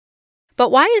But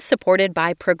Why is supported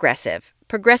by Progressive.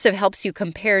 Progressive helps you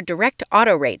compare direct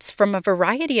auto rates from a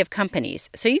variety of companies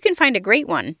so you can find a great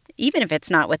one, even if it's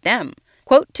not with them.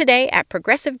 Quote today at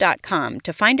Progressive.com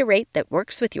to find a rate that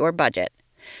works with your budget.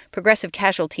 Progressive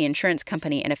Casualty Insurance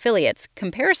Company and Affiliates.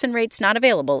 Comparison rates not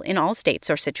available in all states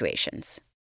or situations.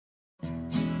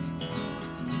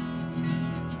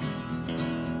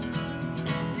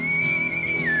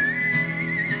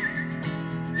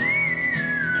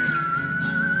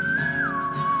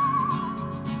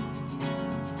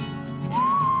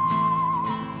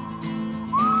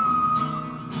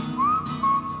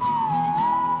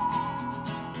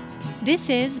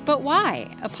 This is But Why,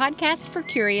 a podcast for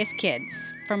curious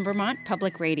kids from Vermont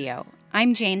Public Radio.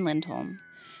 I'm Jane Lindholm.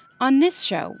 On this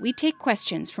show, we take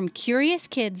questions from curious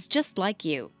kids just like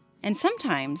you. And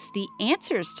sometimes the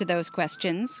answers to those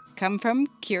questions come from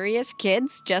curious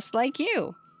kids just like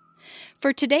you.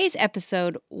 For today's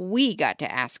episode, we got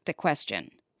to ask the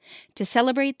question. To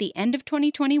celebrate the end of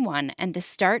 2021 and the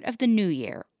start of the new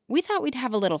year, we thought we'd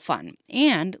have a little fun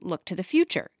and look to the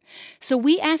future. So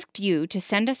we asked you to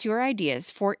send us your ideas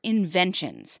for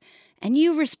inventions. And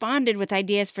you responded with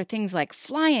ideas for things like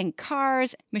flying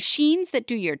cars, machines that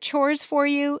do your chores for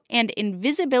you, and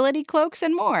invisibility cloaks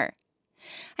and more.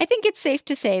 I think it's safe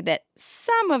to say that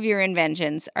some of your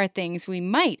inventions are things we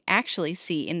might actually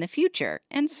see in the future,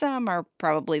 and some are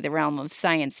probably the realm of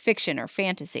science fiction or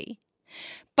fantasy.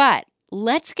 But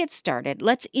let's get started.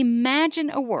 Let's imagine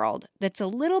a world that's a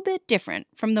little bit different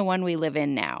from the one we live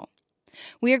in now.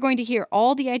 We are going to hear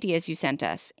all the ideas you sent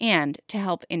us, and to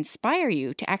help inspire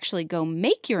you to actually go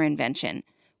make your invention,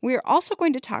 we are also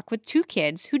going to talk with two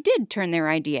kids who did turn their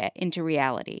idea into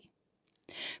reality.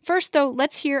 First, though,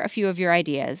 let's hear a few of your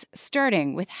ideas,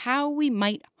 starting with how we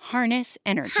might harness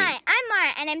energy. Hi, I'm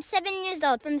Mara, and I'm 7 years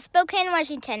old from Spokane,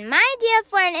 Washington. My idea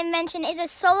for an invention is a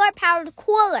solar-powered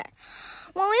cooler.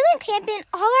 When we went camping,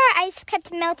 all our ice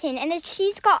kept melting, and the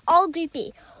cheese got all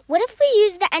gloopy. What if we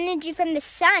use the energy from the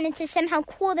sun to somehow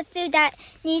cool the food that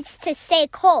needs to stay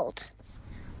cold?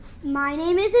 My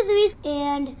name is Elise,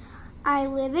 and I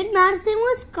live in Madison,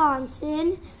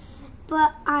 Wisconsin,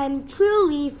 but I'm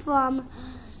truly from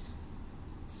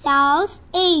South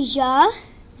Asia,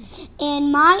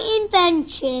 and my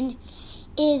invention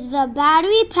is the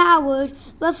battery-powered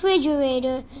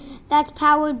refrigerator that's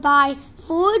powered by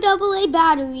 4 AA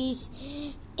batteries.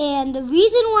 And the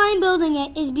reason why I'm building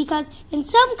it is because in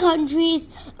some countries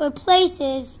or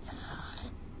places,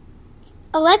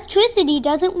 electricity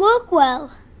doesn't work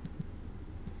well.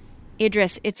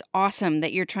 Idris, it's awesome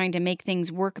that you're trying to make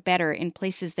things work better in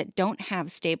places that don't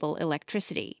have stable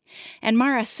electricity. And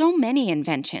Mara, so many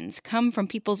inventions come from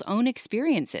people's own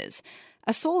experiences.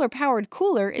 A solar-powered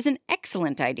cooler is an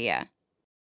excellent idea.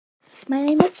 My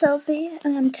name is Sylvie,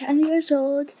 and I'm 10 years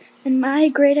old, and my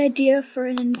great idea for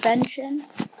an invention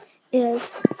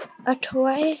is a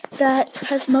toy that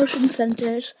has motion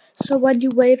sensors, so when you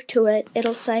wave to it,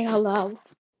 it'll say hello.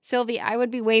 Sylvie, I would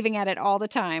be waving at it all the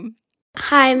time.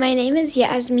 Hi, my name is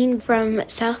Yasmin from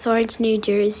South Orange, New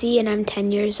Jersey, and I'm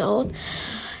 10 years old.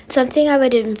 Something I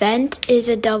would invent is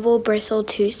a double bristle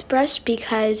toothbrush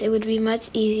because it would be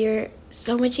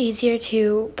so much easier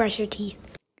to brush your teeth.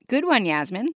 Good one,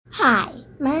 Yasmin. Hi,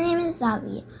 my name is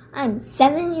Zavi. I'm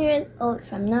 7 years old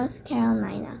from North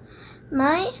Carolina.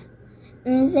 My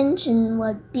invention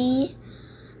would be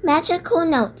magical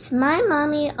notes. My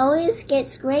mommy always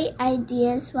gets great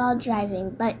ideas while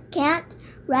driving, but can't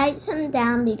write them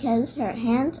down because her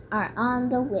hands are on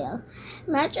the wheel.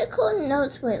 Magical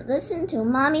notes would listen to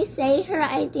mommy say her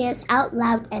ideas out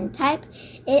loud and type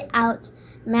it out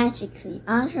magically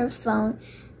on her phone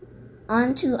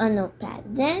onto a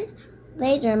notepad. Then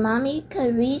later, mommy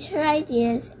could read her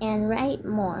ideas and write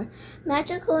more.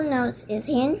 Magical Notes is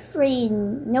hand-free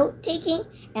note-taking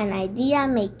and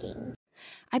idea-making.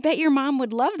 I bet your mom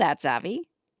would love that, Zavi.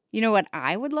 You know what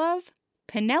I would love?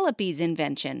 Penelope's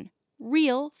invention,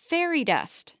 real fairy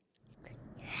dust.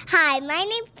 Hi, my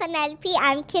name's Penelope.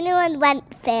 I'm Kinu and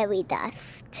want fairy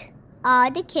dust. All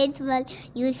the kids will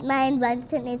use my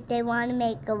invention if they want to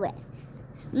make a wish.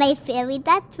 My fairy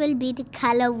dust will be the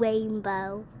color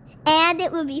rainbow. And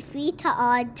it will be free to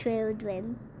all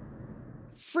children.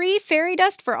 Free fairy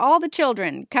dust for all the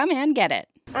children. Come and get it.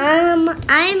 I'm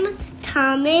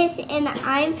Thomas, and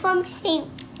I'm from St.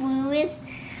 Louis.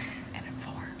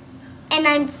 And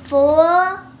I'm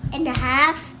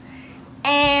 4.5.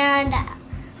 And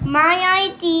my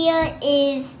idea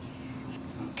is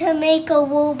to make a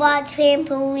robot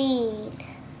trampoline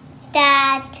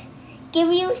that give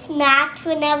you snacks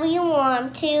whenever you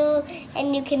want to,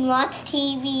 and you can watch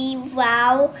TV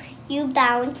while you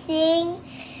bouncing.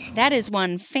 That is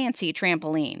one fancy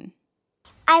trampoline.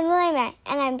 I'm William,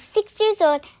 and I'm 6 years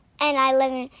old, and I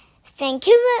live in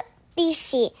Vancouver,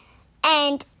 BC.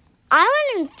 And I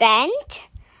want to invent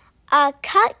a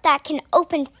cart that can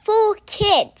open for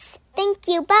kids. Thank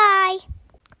you. Bye.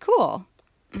 Cool.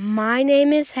 My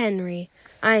name is Henry.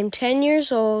 I'm 10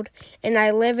 years old, and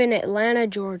I live in Atlanta,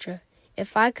 Georgia.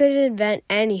 If I could invent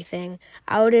anything,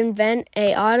 I would invent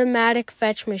an automatic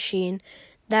fetch machine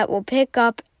that will pick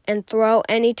up and throw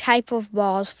any type of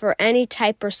balls for any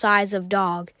type or size of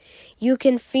dog. You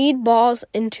can feed balls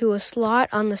into a slot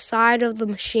on the side of the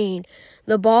machine.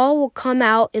 The ball will come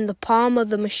out in the palm of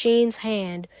the machine's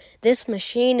hand. This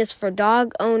machine is for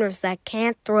dog owners that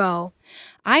can't throw.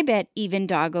 I bet even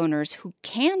dog owners who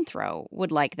can throw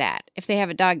would like that if they have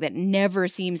a dog that never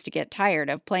seems to get tired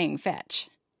of playing fetch.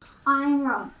 I'm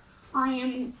Rome. I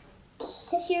am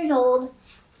 6 years old,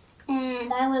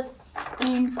 and I live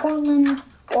in Portland,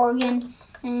 Oregon,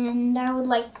 and I would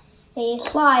like a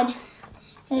slide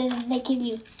that gives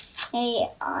you a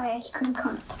ice cream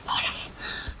cone at the bottom.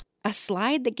 A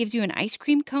slide that gives you an ice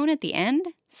cream cone at the end?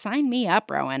 Sign me up,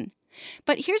 Rowan.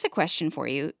 But here's a question for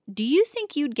you. Do you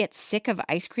think you'd get sick of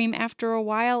ice cream after a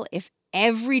while if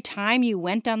every time you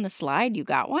went on the slide you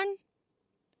got one?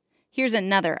 Here's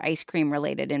another ice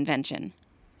cream-related invention.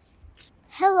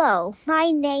 Hello, my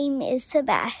name is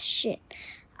Sebastian.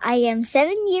 I am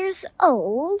 7 years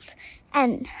old,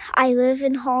 and I live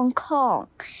in Hong Kong.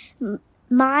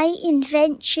 My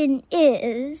invention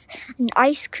is an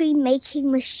ice cream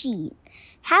making machine.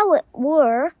 How it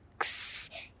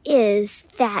works is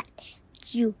that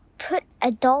you put a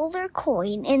dollar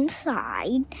coin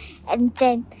inside, and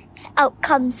then out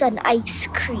comes an ice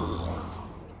cream.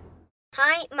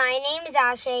 Hi, my name is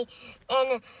Ashay,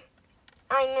 and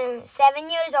I'm 7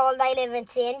 years old. I live in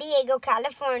San Diego,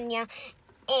 California,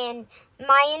 and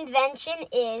my invention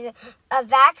is a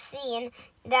vaccine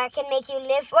that can make you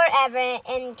live forever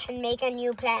and can make a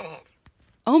new planet.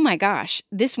 Oh my gosh,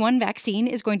 this one vaccine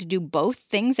is going to do both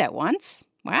things at once?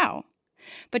 Wow.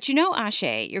 But you know,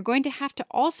 Ashay, you're going to have to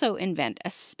also invent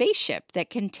a spaceship that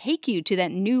can take you to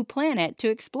that new planet to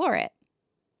explore it.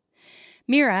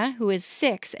 Mira, who is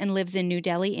 6 and lives in New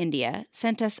Delhi, India,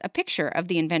 sent us a picture of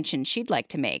the invention she'd like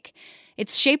to make.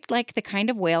 It's shaped like the kind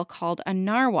of whale called a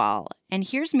narwhal, and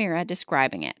here's Mira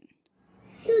describing it.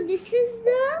 So this is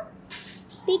the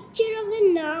picture of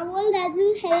the narwhal that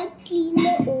will help clean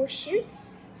the ocean.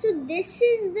 So this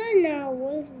is the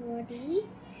narwhal's body.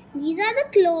 These are the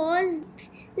claws.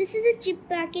 This is a chip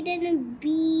packet and a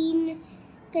bean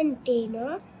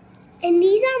container. And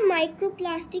these are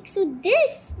microplastics. So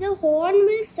the horn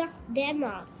will suck them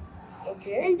up.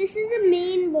 Okay. And this is the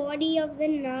main body of the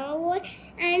narwhal.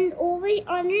 And over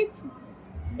on its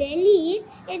belly,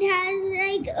 it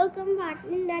has like a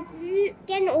compartment that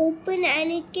can open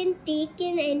and it can take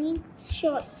in any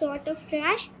sort of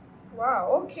trash. Wow,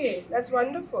 okay. That's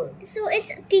wonderful. So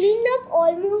it's cleaned up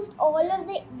almost all of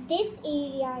this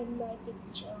area in my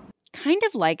picture. Kind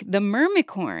of like the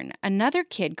Mermicorn, another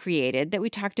kid created that we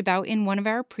talked about in one of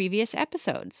our previous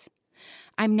episodes.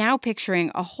 I'm now picturing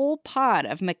a whole pod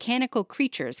of mechanical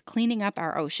creatures cleaning up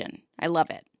our ocean. I love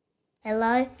it.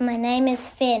 Hello, my name is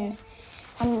Finn,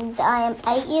 and I am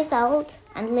 8 years old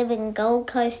and live in Gold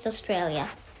Coast, Australia.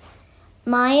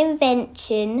 My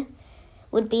invention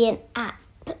would be an app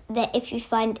that if you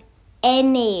find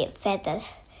any feather,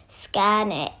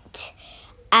 scan it,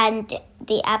 and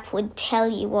the app would tell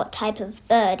you what type of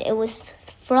bird it was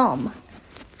from.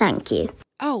 Thank you.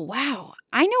 Oh, wow.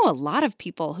 I know a lot of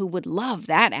people who would love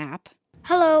that app.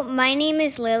 Hello, my name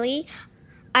is Lily.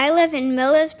 I live in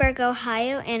Millersburg,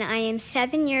 Ohio, and I am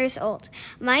 7 years old.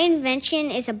 My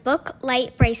invention is a book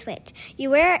light bracelet. You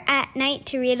wear it at night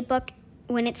to read a book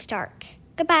when it's dark.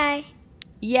 Goodbye.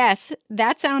 Yes,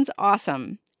 that sounds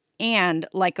awesome. And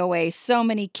like a way so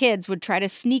many kids would try to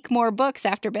sneak more books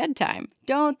after bedtime.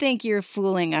 Don't think you're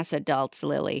fooling us adults,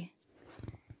 Lily.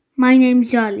 My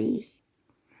name's Jolly.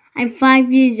 I'm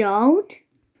 5 years old,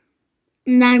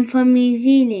 and I'm from New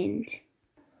Zealand.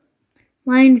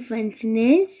 My invention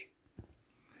is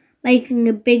making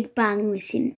a Big Bang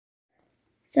machine,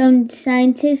 so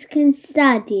scientists can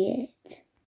study it.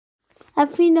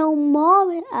 If we know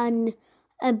more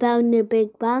about the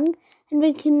Big Bang, and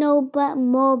we can know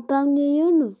more about the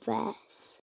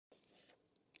universe.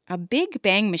 A Big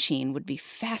Bang machine would be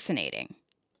fascinating.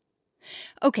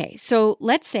 Okay, so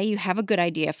let's say you have a good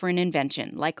idea for an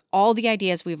invention, like all the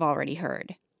ideas we've already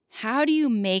heard. How do you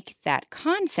make that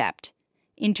concept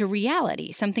into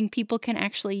reality, something people can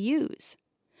actually use?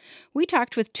 We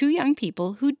talked with 2 young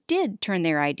people who did turn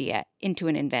their idea into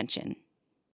an invention.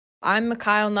 I'm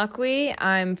Mikhail Nukwi.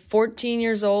 I'm 14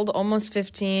 years old, almost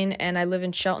 15, and I live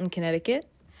in Shelton, Connecticut.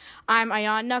 I'm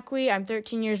Ayan Naqvi. I'm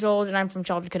 13 years old, and I'm from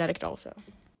Chelsea, Connecticut also.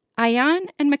 Ayan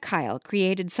and Mikhail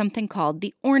created something called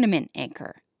the ornament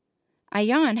anchor.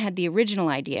 Ayan had the original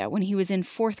idea when he was in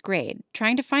 4th grade,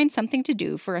 trying to find something to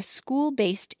do for a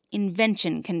school-based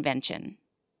invention convention.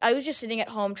 I was just sitting at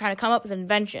home trying to come up with an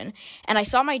invention, and I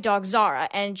saw my dog Zara,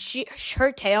 and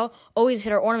her tail always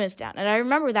hit her ornaments down. And I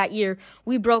remember that year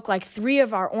we broke like 3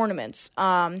 of our ornaments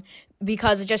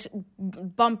because of just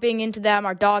bumping into them,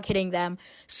 our dog hitting them.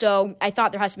 So I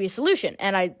thought there has to be a solution,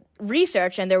 and I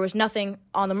researched, and there was nothing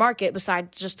on the market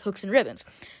besides just hooks and ribbons.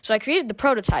 So I created the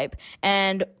prototype,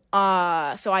 and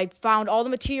so I found all the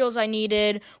materials I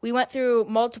needed. We went through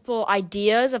multiple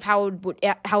ideas of how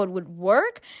it would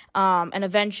work, and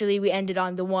eventually we ended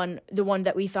on the one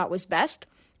that we thought was best.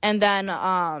 And then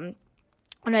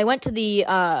when I went to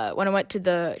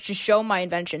to show my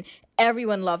invention,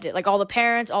 everyone loved it. Like all the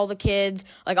parents, all the kids,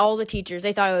 like all the teachers,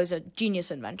 they thought it was a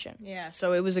genius invention. Yeah,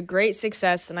 so it was a great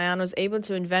success, and Ayan was able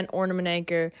to invent Ornament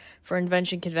Anchor for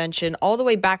Invention Convention all the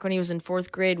way back when he was in 4th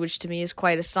grade, which to me is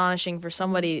quite astonishing for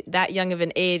somebody that young of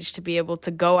an age to be able to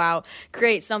go out,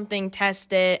 create something,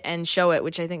 test it, and show it,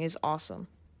 which I think is awesome.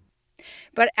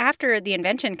 But after the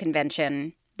Invention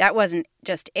Convention, that wasn't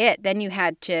just it. Then you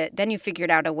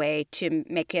figured out a way to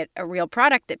make it a real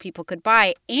product that people could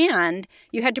buy, and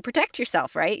you had to protect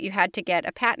yourself, right? You had to get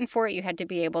a patent for it. You had to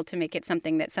be able to make it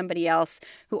something that somebody else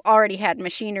who already had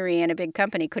machinery and a big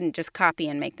company couldn't just copy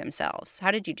and make themselves. How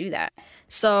did you do that?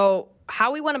 So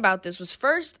how we went about this was,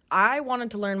 first, I wanted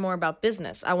to learn more about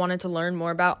business. I wanted to learn more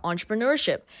about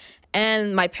entrepreneurship.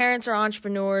 And my parents are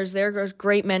entrepreneurs. They're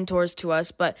great mentors to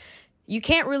us, but you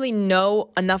can't really know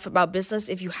enough about business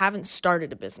if you haven't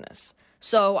started a business.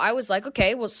 So I was like,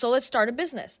 okay, well, so let's start a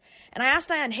business. And I asked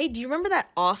Ayan, hey, do you remember that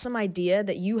awesome idea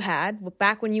that you had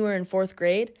back when you were in 4th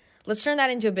grade? Let's turn that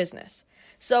into a business.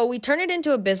 So we turned it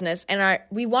into a business, and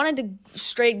we wanted to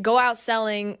straight go out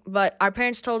selling, but our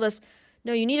parents told us,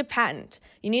 no, you need a patent.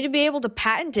 You need to be able to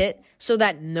patent it so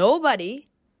that nobody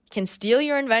can steal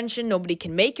your invention, nobody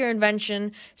can make your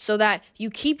invention, so that you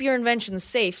keep your invention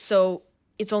safe, so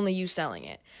it's only you selling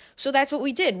it. So that's what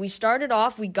we did. We started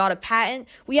off, we got a patent.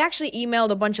 We actually emailed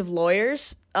a bunch of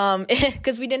lawyers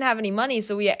because we didn't have any money.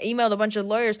 So we emailed a bunch of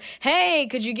lawyers. Hey,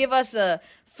 could you give us a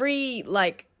free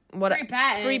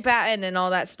patent and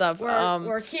all that stuff?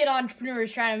 We're kid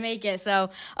entrepreneurs trying to make it. So,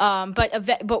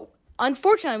 but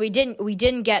unfortunately, we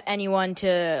didn't get anyone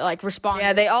to respond.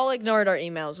 Yeah, they all ignored our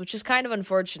emails, which is kind of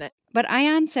unfortunate. But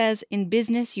Ayan says in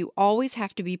business, you always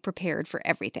have to be prepared for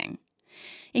everything.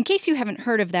 In case you haven't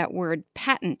heard of that word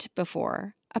patent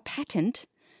before, a patent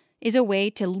is a way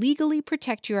to legally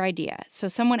protect your idea so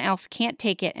someone else can't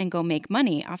take it and go make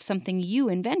money off something you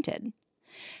invented.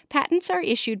 Patents are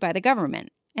issued by the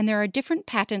government, and there are different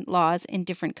patent laws in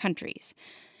different countries.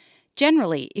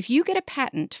 Generally, if you get a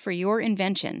patent for your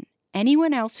invention,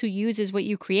 anyone else who uses what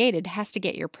you created has to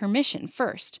get your permission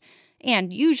first,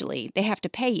 and usually they have to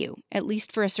pay you, at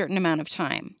least for a certain amount of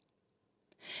time.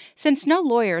 Since no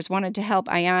lawyers wanted to help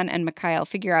Ayan and Mikhail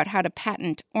figure out how to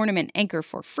patent Ornament Anchor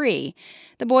for free,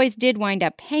 the boys did wind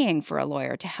up paying for a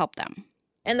lawyer to help them.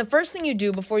 And the first thing you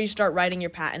do before you start writing your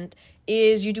patent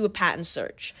is you do a patent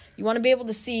search. You want to be able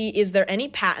to see, is there any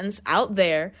patents out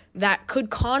there that could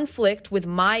conflict with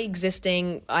my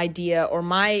existing idea or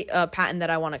my patent that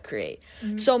I want to create?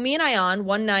 Mm-hmm. So me and Ayan,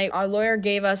 one night, our lawyer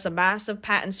gave us a massive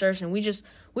patent search, and we just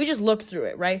looked through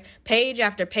it, right? Page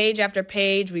after page after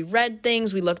page. We read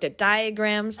things. We looked at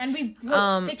diagrams. And we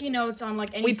put sticky notes on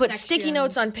any We put sticky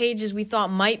notes on pages we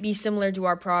thought might be similar to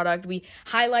our product. We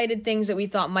highlighted things that we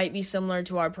thought might be similar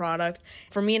to our product.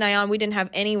 For me and Ayan, we didn't have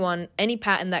any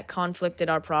patent that conflicted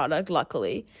our product,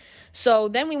 luckily. So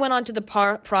then we went on to the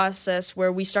process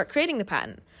where we start creating the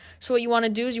patent. So what you want to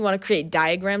do is you want to create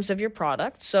diagrams of your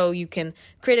product. So you can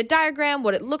create a diagram,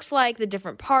 what it looks like, the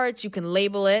different parts. You can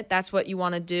label it. That's what you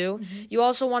want to do. Mm-hmm. You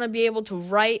also want to be able to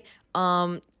write.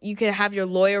 You can have your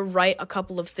lawyer write a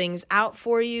couple of things out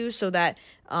for you so that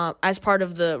as part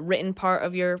of the written part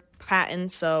of your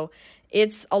patent. So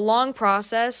it's a long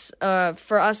process.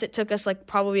 For us, it took us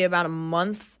probably about a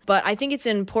month. But I think it's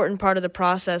an important part of the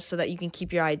process so that you can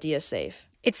keep your idea safe.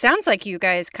 It sounds like you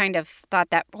guys kind of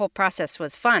thought that whole process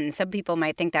was fun. Some people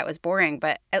might think that was boring,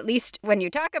 but at least when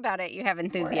you talk about it, you have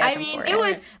enthusiasm for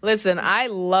it. Listen, I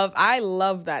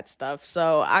love that stuff.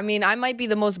 So, I might be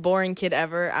the most boring kid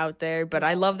ever out there, but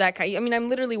I love that kind. I'm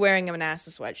literally wearing a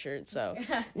Manassas sweatshirt, so.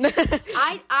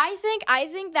 I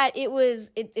think that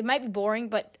it might be boring,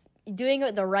 but doing it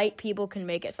with the right people can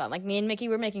make it fun. Like me and Mickey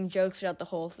were making jokes throughout the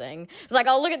whole thing. It's like,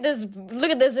 oh, look at this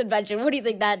invention. What do you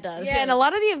think that does? Yeah, and a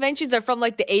lot of the inventions are from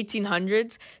like the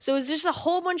 1800s. So it's just a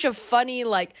whole bunch of funny,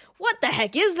 like, what the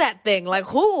heck is that thing? Like,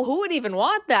 who would even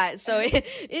want that? So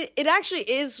it actually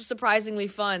is surprisingly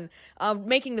fun.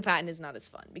 Making the patent is not as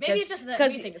fun because maybe it's just that we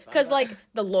think it's fun. Because like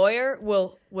the lawyer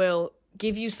will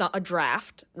give you a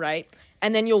draft, right?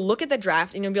 And then you'll look at the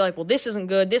draft and you'll be like, well, this isn't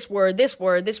good, this word.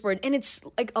 And it's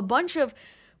like a bunch of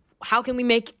how can we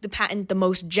make the patent the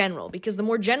most general? Because the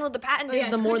more general the patent is,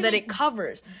 the more that it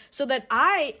covers. I'm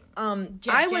actually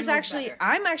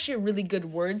a really good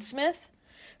wordsmith.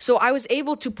 So I was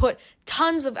able to put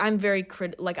tons of, I'm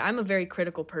a very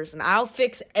critical person. I'll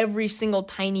fix every single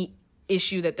tiny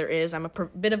issue that there is. I'm a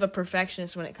bit of a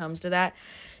perfectionist when it comes to that.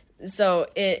 So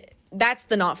that's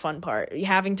the not fun part.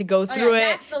 Having to go through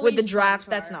it with the drafts,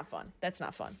 that's not fun.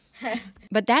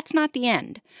 But that's not the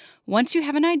end. Once you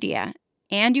have an idea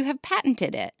and you have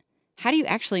patented it, how do you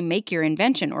actually make your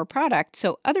invention or product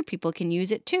so other people can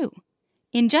use it too?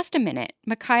 In just a minute,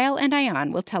 Mikhail and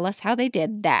Ayan will tell us how they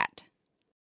did that.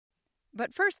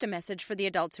 But first, a message for the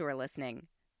adults who are listening.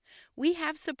 We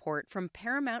have support from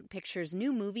Paramount Pictures'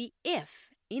 new movie, If,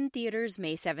 in theaters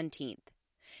May 17th.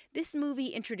 This movie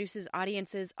introduces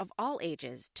audiences of all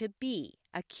ages to Bee,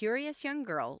 a curious young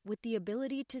girl with the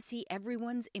ability to see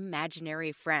everyone's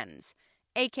imaginary friends,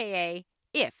 aka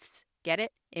IFs. Get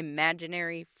it?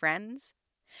 Imaginary friends?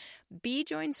 Bee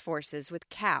joins forces with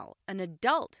Cal, an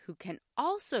adult who can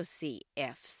also see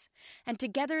IFs, and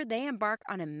together they embark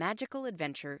on a magical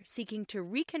adventure seeking to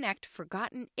reconnect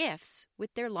forgotten IFs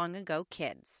with their long-ago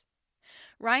kids.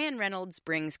 Ryan Reynolds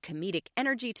brings comedic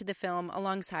energy to the film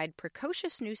alongside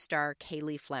precocious new star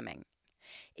Kaylee Fleming.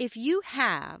 If you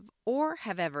have or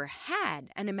have ever had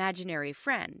an imaginary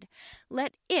friend,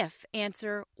 let If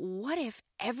answer, what if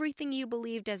everything you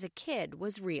believed as a kid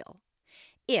was real?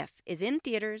 If is in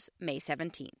theaters May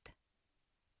 17th.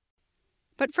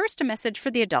 But first, a message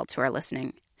for the adults who are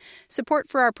listening. Support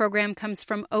for our program comes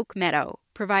from Oak Meadow,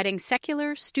 providing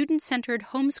secular, student-centered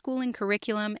homeschooling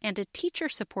curriculum and a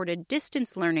teacher-supported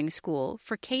distance learning school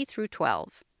for K through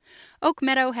 12. Oak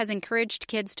Meadow has encouraged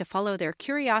kids to follow their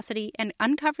curiosity and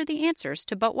uncover the answers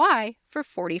to But Why for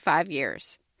 45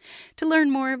 years. To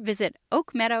learn more, visit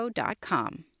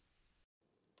oakmeadow.com.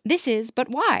 This is But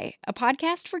Why, a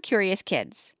podcast for curious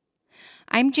kids.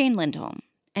 I'm Jane Lindholm.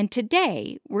 And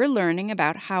today, we're learning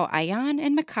about how Ayan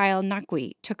and Mikhail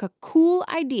Naqvi took a cool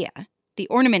idea, the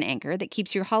ornament anchor that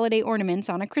keeps your holiday ornaments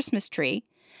on a Christmas tree,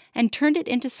 and turned it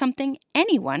into something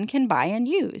anyone can buy and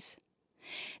use.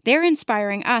 They're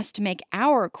inspiring us to make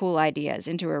our cool ideas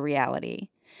into a reality.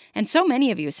 And so many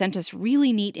of you sent us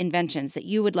really neat inventions that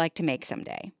you would like to make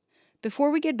someday. Before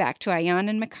we get back to Ayan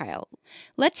and Mikhail,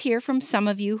 let's hear from some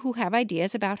of you who have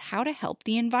ideas about how to help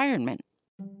the environment.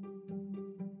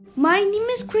 My name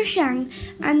is Krishang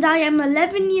and I am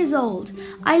 11 years old.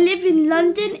 I live in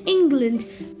London, England.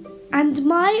 And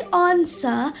my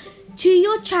answer to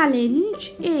your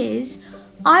challenge is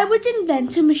I would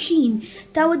invent a machine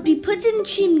that would be put in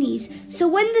chimneys so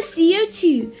when the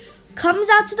CO2 comes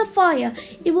out of the fire,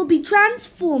 it will be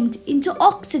transformed into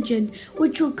oxygen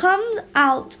which will come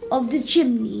out of the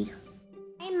chimney.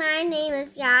 Hi, my name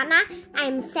is Jana.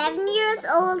 I'm 7 years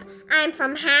old. I'm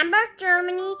from Hamburg,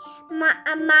 Germany.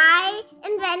 My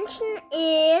invention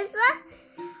is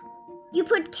you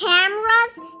put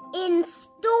cameras in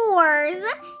stores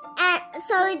and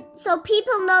so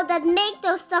people know that make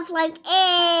those stuff like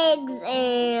eggs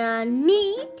and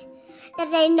meat,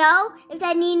 that they know if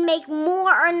they need to make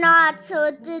more or not, so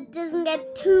it doesn't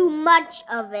get too much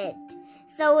of it.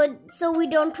 So we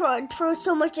don't throw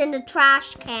so much in the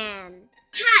trash can.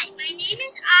 Hi, my name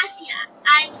is Asia.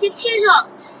 I'm 6 years old.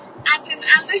 I'm from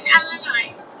Amherst,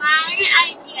 Illinois. My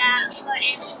idea for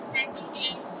an invention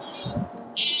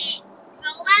is a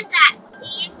robot that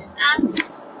cleans up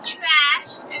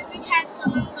trash every time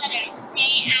someone litters,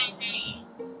 day and night.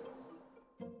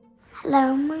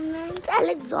 Hello, my name is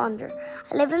Alexander.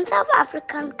 I live in South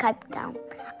Africa in Cape Town.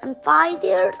 I'm 5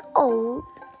 years old.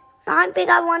 I think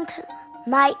I want to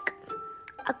make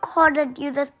a car that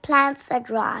uses plants that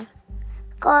drive.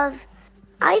 Because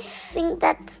I think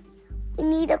that we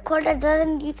need a car that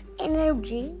doesn't use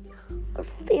energy or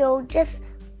fuel, just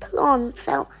plants.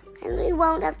 So then we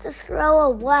won't have to throw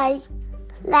away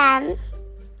plants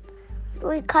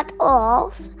we cut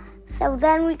off. So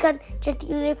then we could just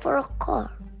use it for a car.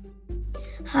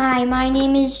 Hi, my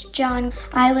name is John.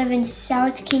 I live in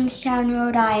South Kingstown,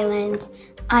 Rhode Island.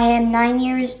 I am 9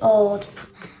 years old.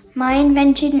 My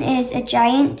invention is a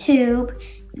giant tube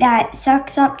that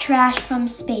sucks up trash from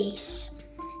space.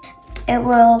 it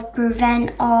will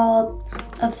prevent all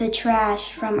of the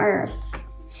trash from Earth.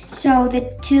 So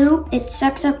the tube, it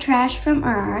sucks up trash from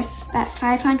Earth at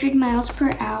 500 miles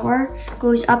per hour,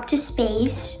 goes up to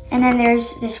space, and then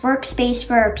there's this workspace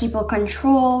where people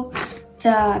control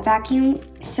the vacuum.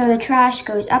 So the trash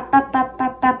goes up,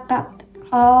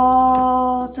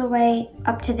 all the way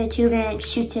up to the tube, and it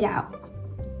shoots it out.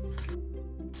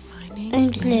 I'm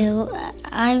Blue.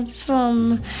 I'm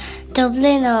from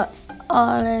Dublin,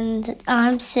 Ireland.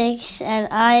 I'm 6, and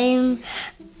I'm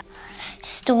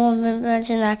storm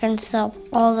invention that can stop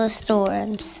all the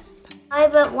storms. Hi,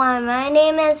 but why? My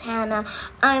name is Hannah.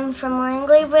 I'm from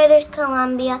Langley, British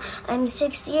Columbia. I'm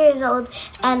 6 years old,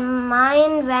 and my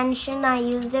invention, I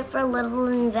used it for little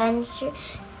inventors,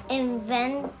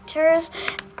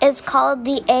 is called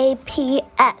the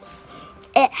APS.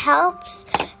 It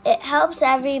helps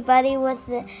everybody with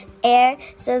the air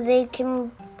so they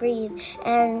can breathe.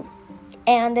 And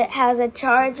it has a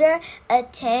charger, a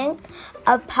tank,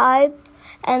 a pipe,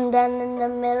 and then in the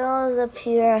middle is a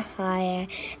purifier.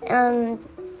 And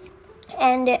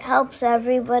it helps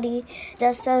everybody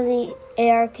just so the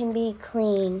air can be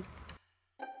clean.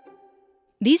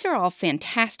 These are all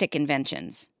fantastic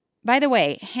inventions. By the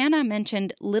way, Hannah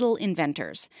mentioned Little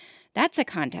Inventors. That's a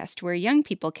contest where young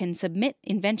people can submit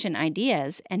invention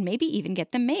ideas and maybe even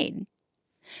get them made.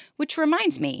 Which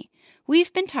reminds me,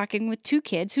 we've been talking with 2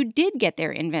 kids who did get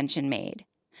their invention made.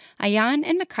 Ayan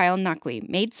and Mikhail Nakwi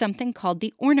made something called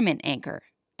the ornament anchor,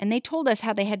 and they told us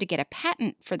how they had to get a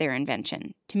patent for their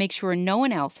invention to make sure no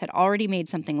one else had already made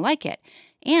something like it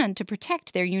and to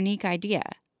protect their unique idea.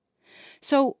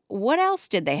 So what else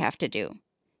did they have to do?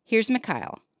 Here's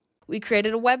Mikhail. We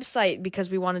created a website because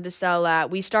we wanted to sell that.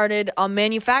 We started a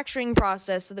manufacturing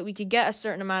process so that we could get a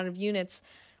certain amount of units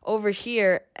over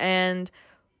here. And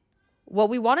what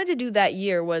we wanted to do that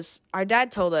year was, our dad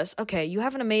told us, okay, you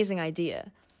have an amazing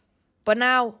idea, but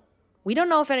now we don't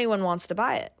know if anyone wants to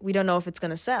buy it. We don't know if it's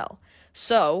going to sell.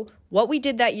 So what we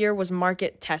did that year was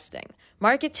market testing.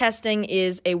 Market testing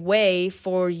is a way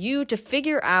for you to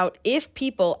figure out if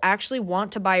people actually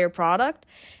want to buy your product,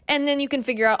 and then you can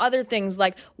figure out other things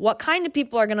like what kind of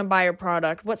people are going to buy your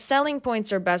product, what selling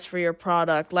points are best for your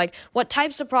product, like what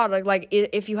types of product, like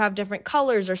if you have different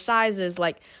colors or sizes,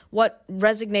 like what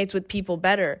resonates with people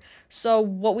better. So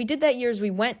what we did that year is we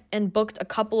went and booked a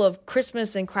couple of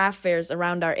Christmas and craft fairs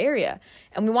around our area,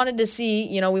 and we wanted to see,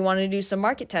 we wanted to do some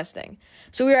market testing.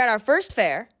 So we were at our first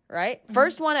fair, right? Mm-hmm.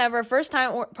 First one ever, first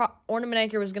time Ornament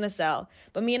Anchor was going to sell.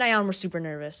 But me and Ayan were super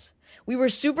nervous. We were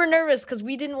super nervous because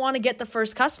we didn't want to get the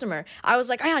first customer. I was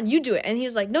like, Ayan, you do it. And he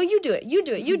was like, no, you do it. You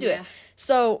do it. You do it.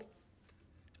 So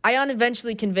Ayan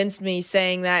eventually convinced me,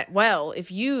 saying that, well,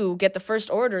 if you get the first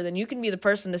order, then you can be the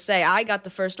person to say, I got the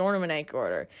first Ornament Anchor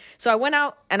order. So I went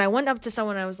out and I went up to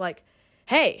someone and I was like,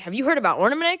 hey, have you heard about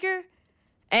Ornament Anchor?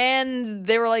 And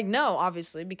they were like, no,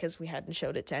 obviously, because we hadn't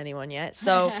showed it to anyone yet.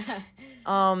 So,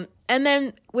 and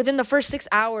then within the first 6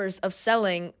 hours of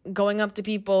selling, going up to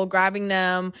people, grabbing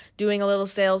them, doing a little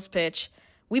sales pitch,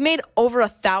 we made over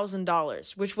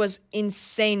 $1,000, which was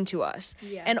insane to us.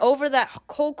 Yeah. And over that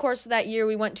whole course of that year,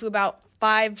 we went to about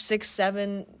 5, 6,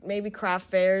 7, maybe craft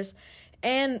fairs,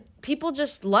 and people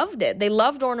just loved it. They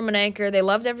loved Ornament Anchor. They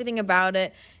loved everything about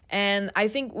it. And I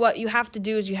think what you have to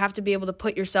do is you have to be able to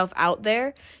put yourself out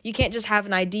there. You can't just have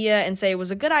an idea and say it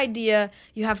was a good idea.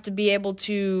 You have to be able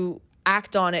to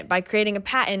act on it by creating a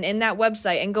patent in that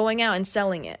website and going out and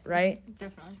selling it, right?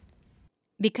 Definitely.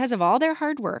 Because of all their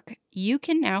hard work, you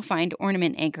can now find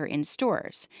Ornament Anchor in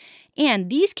stores. And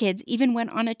these kids even went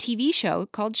on a TV show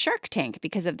called Shark Tank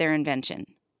because of their invention.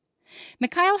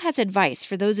 Mikhail has advice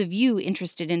for those of you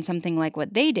interested in something like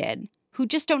what they did, who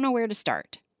just don't know where to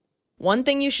start. One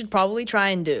thing you should probably try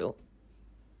and do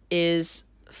is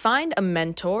find a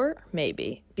mentor,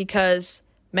 maybe, because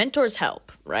mentors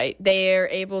help, right? They're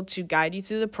able to guide you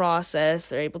through the process.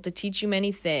 They're able to teach you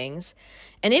many things.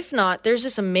 And if not, there's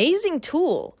this amazing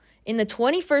tool in the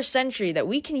 21st century that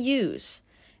we can use.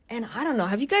 And I don't know,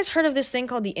 have you guys heard of this thing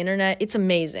called the internet? It's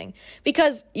amazing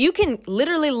because you can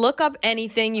literally look up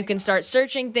anything. You can start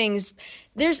searching things.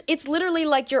 It's literally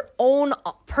like your own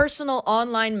personal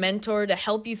online mentor to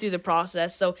help you through the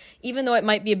process. So even though it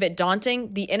might be a bit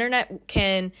daunting, the internet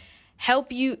can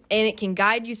help you and it can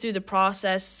guide you through the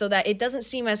process so that it doesn't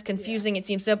seem as confusing. It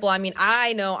seems simple. I mean,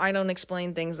 I know I don't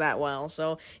explain things that well,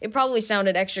 so it probably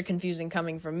sounded extra confusing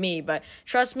coming from me, but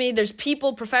trust me, there's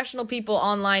professional people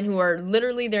online who are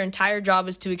literally their entire job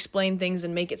is to explain things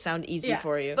and make it sound easy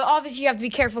for you. But obviously you have to be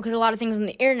careful because a lot of things on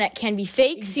the internet can be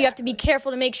fake, so you have to be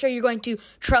careful to make sure you're going to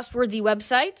trustworthy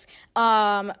websites,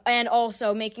 and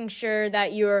also making sure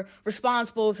that you're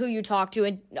responsible with who you talk to,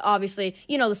 and obviously,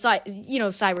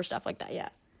 cyber stuff like that, yeah.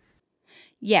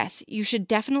 Yes, you should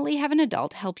definitely have an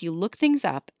adult help you look things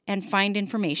up and find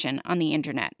information on the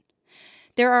internet.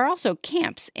 There are also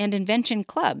camps and invention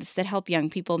clubs that help young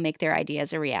people make their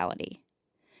ideas a reality.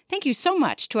 Thank you so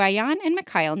much to Ayan and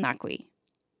Mikhail Nakwi.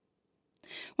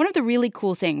 One of the really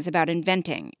cool things about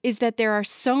inventing is that there are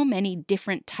so many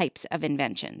different types of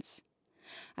inventions.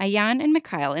 Ayan and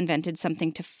Mikhail invented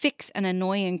something to fix an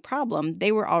annoying problem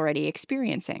they were already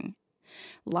experiencing.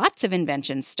 Lots of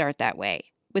inventions start that way,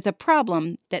 with a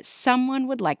problem that someone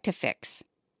would like to fix.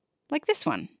 Like this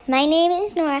one. My name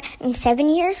is Nora. I'm 7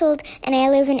 years old, and I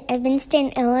live in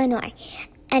Evanston, Illinois.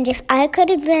 And if I could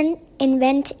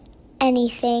invent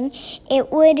anything,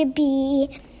 it would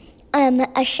be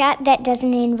a shot that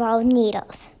doesn't involve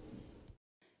needles.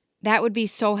 That would be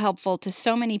so helpful to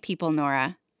so many people,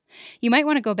 Nora. You might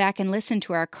want to go back and listen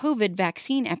to our COVID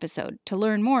vaccine episode to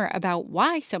learn more about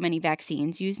why so many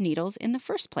vaccines use needles in the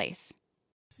first place.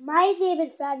 My name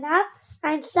is Pranav.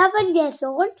 I'm 7 years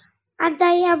old and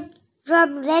I am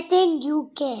from Reading,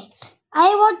 UK. I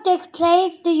want to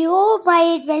explain to you my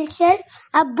invention,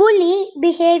 a bully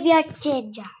behavior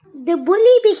changer. The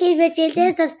bully behavior changer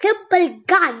is a simple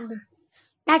gun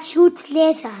that shoots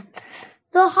lasers.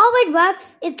 So how it works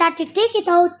is that you take it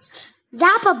out,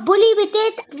 zap a bully with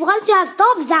it. Once you have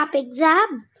stopped zapping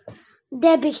them,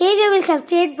 their behavior will have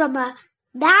changed from a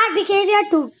bad behavior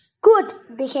to good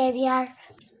behavior.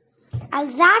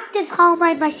 And that is how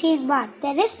my machine works.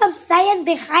 There is some science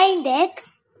behind it,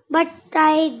 but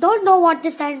I don't know what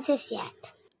the science is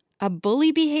yet. A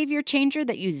bully behavior changer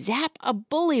that you zap a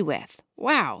bully with.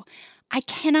 Wow. I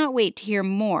cannot wait to hear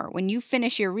more when you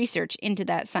finish your research into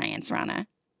that science, Rana.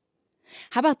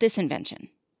 How about this invention?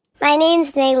 My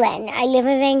name's Naylin. I live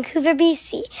in Vancouver,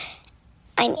 BC.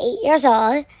 I'm 8 years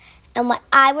old, and what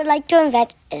I would like to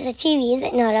invent is a TV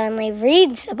that not only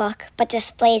reads a book, but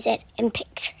displays it in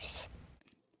pictures.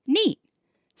 Neat.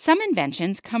 Some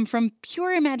inventions come from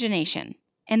pure imagination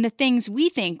and the things we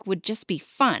think would just be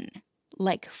fun,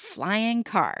 like flying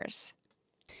cars.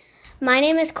 My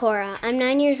name is Cora. I'm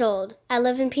 9 years old. I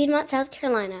live in Piedmont, South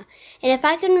Carolina. And if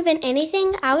I could invent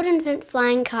anything, I would invent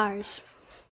flying cars.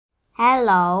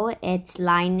 Hello, it's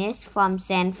Linus from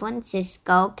San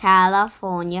Francisco,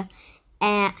 California.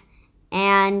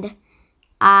 And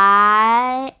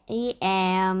I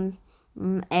am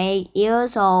 8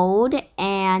 years old,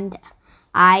 and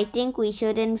I think we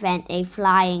should invent a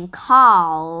flying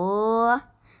car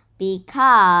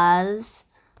because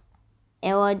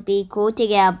it would be cool to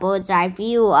get a bird's eye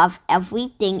view of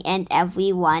everything and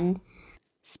everyone.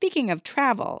 Speaking of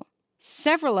travel,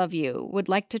 several of you would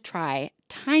like to try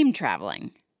time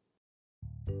traveling.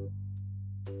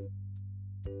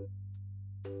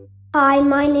 Hi,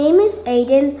 my name is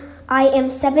Aiden. I am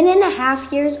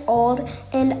 7.5 years old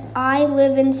and I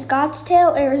live in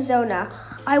Scottsdale, Arizona.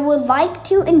 I would like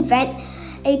to invent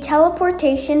a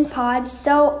teleportation pod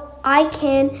so I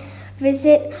can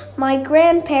visit my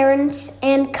grandparents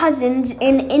and cousins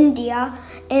in India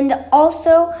and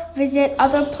also visit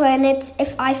other planets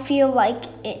if I feel like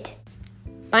it.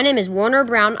 My name is Warner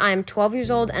Brown. I am 12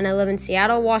 years old and I live in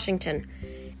Seattle, Washington.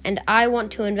 And I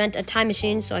want to invent a time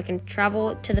machine so I can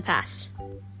travel to the past.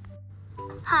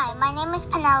 Hi, my name is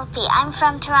Penelope. I'm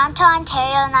from Toronto,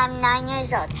 Ontario, and I'm 9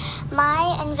 years old.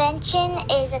 My invention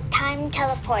is a time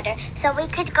teleporter, so we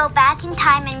could go back in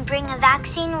time and bring a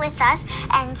vaccine with us,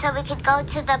 and so we could go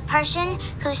to the person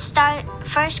who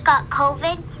first got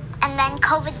COVID, and then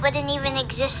COVID wouldn't even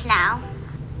exist now.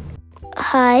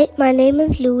 Hi, my name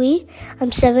is Louis.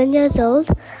 I'm 7 years old.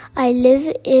 I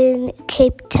live in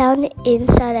Cape Town in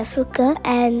South Africa,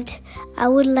 and I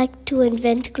would like to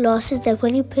invent glasses that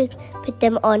when you put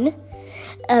them on,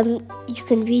 you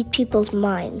can read people's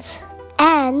minds.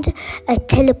 And a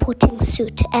teleporting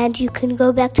suit, and you can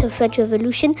go back to the French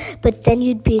Revolution, but then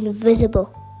you'd be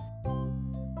invisible.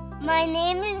 My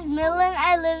name is Millen.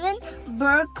 I live in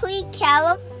Berkeley,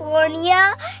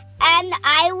 California, and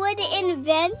I would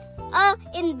invent an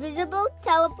invisible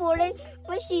teleporting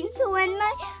machine, so when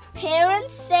my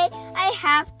parents say I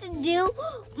have to do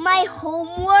my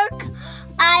homework,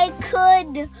 I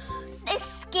could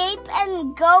escape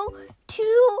and go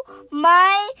to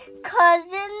my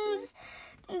cousin's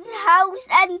house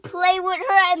and play with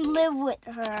her and live with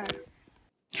her.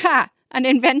 Ha! An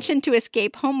invention to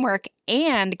escape homework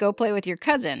and go play with your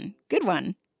cousin. Good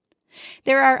one.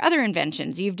 There are other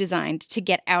inventions you've designed to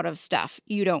get out of stuff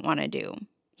you don't want to do.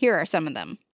 Here are some of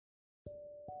them.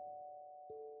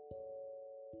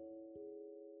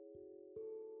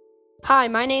 Hi,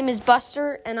 my name is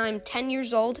Buster, and I'm 10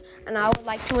 years old, and I would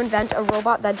like to invent a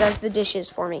robot that does the dishes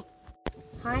for me.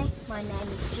 Hi, my name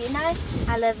is Juno.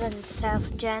 I live in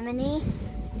South Germany.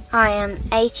 I am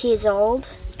 8 years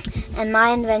old, and my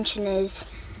invention is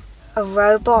a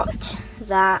robot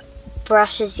that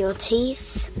brushes your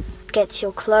teeth, gets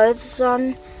your clothes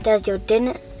on, does your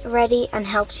dinner ready, and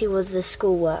helps you with the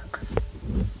schoolwork.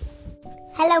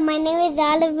 Hello, my name is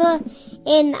Oliver,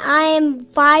 and I am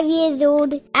 5 years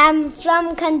old. I'm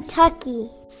from Kentucky.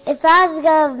 If I was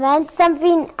going to invent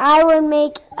something, I would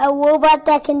make a robot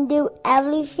that can do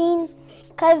everything.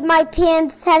 Because my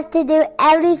parents have to do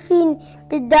everything.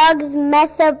 The dogs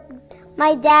mess up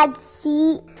my dad's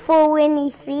seat for when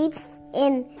he sleeps.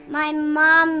 And my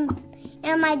mom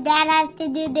and my dad have to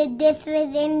do the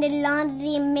dishes and the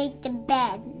laundry and make the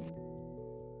bed.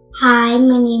 Hi,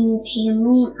 my name is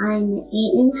Hanley. I'm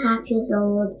 8.5 years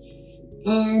old,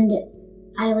 and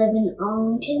I live in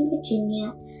Arlington,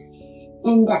 Virginia.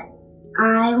 And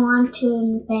I want to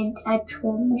invent a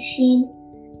chore machine.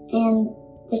 And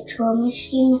the chore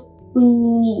machine,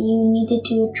 when you need to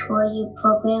do a chore, you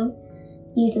program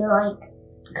you to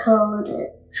code a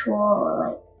chore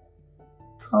or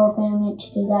program it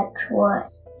to do that chore.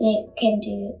 It can do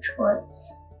your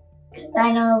chores. Because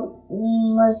I know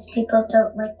most people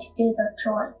don't like to do their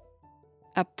chores.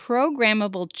 A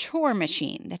programmable chore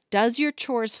machine that does your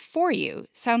chores for you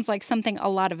sounds like something a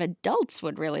lot of adults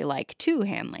would really like too,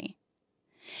 Hanley.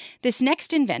 This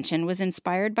next invention was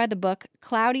inspired by the book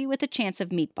Cloudy with a Chance of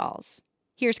Meatballs.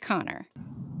 Here's Connor.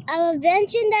 An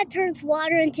invention that turns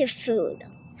water into food.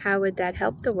 How would that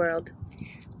help the world?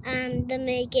 To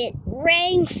make it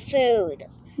rain food.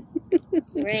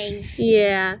 Rain food.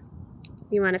 Yeah.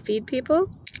 You want to feed people?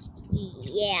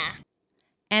 Yeah.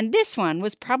 And this one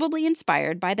was probably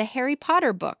inspired by the Harry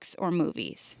Potter books or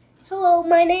movies. Hello,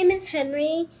 my name is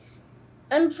Henry.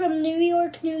 I'm from New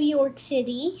York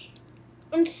City.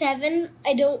 I'm 7.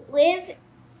 I don't live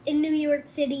in New York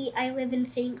City. I live in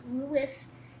St. Louis.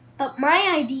 But my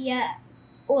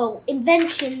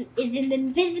invention is an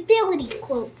invisibility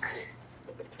cloak.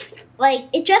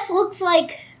 It just looks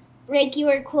like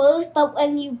regular clothes, but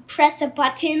when you press a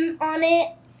button on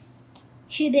it,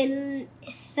 hidden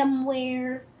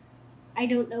somewhere, I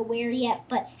don't know where yet,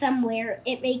 but somewhere,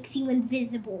 it makes you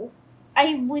invisible.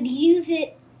 I would use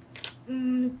it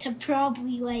to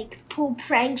probably pull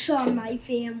pranks on my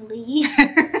family.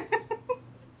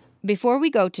 Before we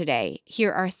go today,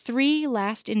 here are 3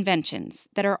 last inventions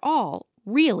that are all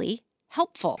really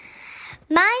helpful.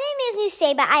 My name is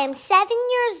Nuseba. I am 7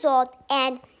 years old,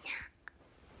 and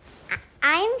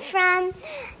I'm from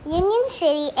Union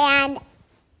City, and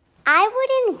I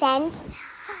would invent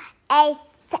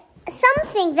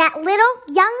something that little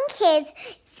young kids,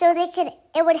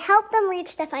 it would help them reach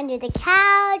stuff under the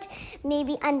couch,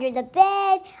 maybe under the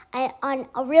bed, on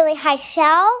a really high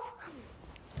shelf.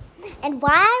 And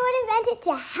why I would invent it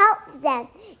to help them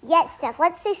get stuff.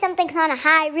 Let's say something's on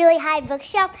a really high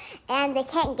bookshelf, and they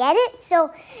can't get it.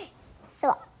 So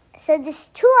this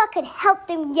tool could help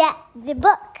them get the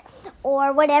book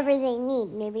or whatever they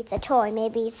need. Maybe it's a toy.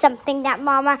 Maybe it's something that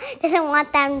Mama doesn't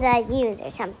want them to use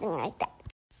or something like that.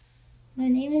 My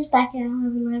name is Becca. I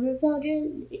live in Liverpool,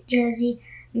 New Jersey.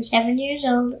 I'm 7 years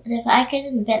old, and if I could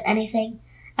invent anything,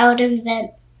 I would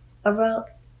invent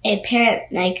a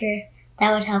parent maker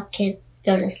that would help kids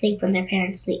go to sleep when their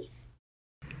parents leave.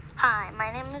 Hi,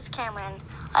 my name is Cameron.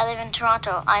 I live in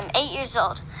Toronto. I'm 8 years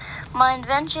old. My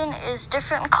invention is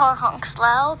different car honks,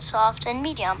 loud, soft, and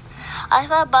medium. I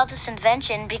thought about this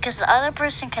invention because the other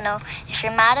person can know if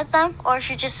you're mad at them or if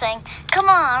you're just saying, "Come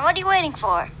on, what are you waiting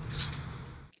for?"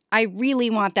 I really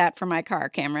want that for my car,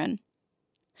 Cameron.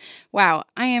 Wow,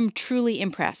 I am truly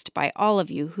impressed by all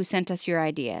of you who sent us your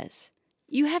ideas.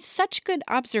 You have such good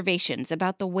observations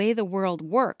about the way the world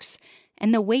works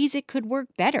and the ways it could work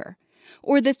better,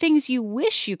 or the things you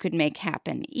wish you could make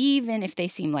happen, even if they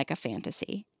seem like a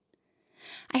fantasy.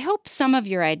 I hope some of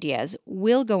your ideas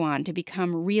will go on to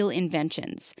become real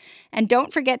inventions, and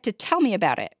don't forget to tell me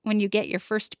about it when you get your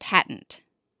first patent.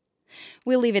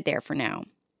 We'll leave it there for now.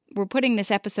 We're putting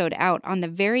this episode out on the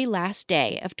very last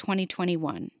day of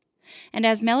 2021, and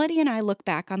as Melody and I look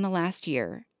back on the last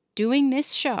year, doing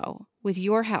this show with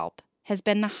your help has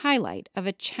been the highlight of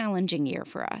a challenging year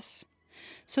for us.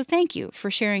 So thank you for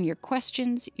sharing your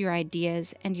questions, your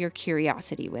ideas, and your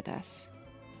curiosity with us.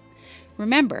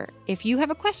 Remember, if you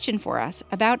have a question for us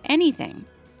about anything,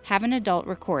 have an adult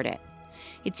record it.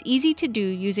 It's easy to do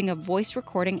using a voice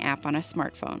recording app on a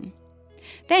smartphone.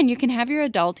 Then you can have your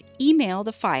adult email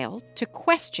the file to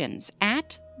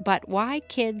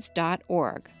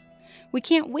questions@butwhykids.org. We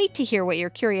can't wait to hear what you're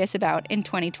curious about in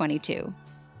 2022.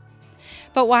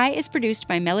 But Why is produced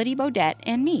by Melody Bodette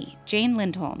and me, Jane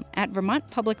Lindholm, at Vermont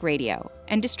Public Radio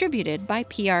and distributed by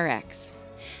PRX.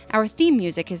 Our theme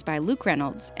music is by Luke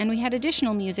Reynolds, and we had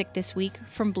additional music this week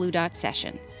from Blue Dot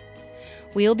Sessions.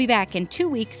 We'll be back in 2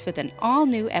 weeks with an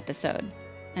all-new episode.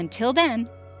 Until then,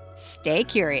 stay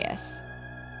curious.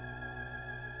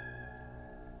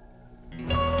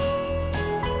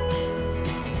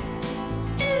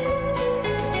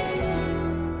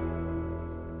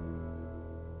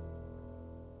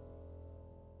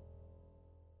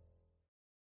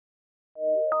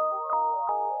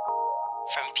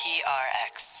 From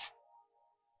PRX.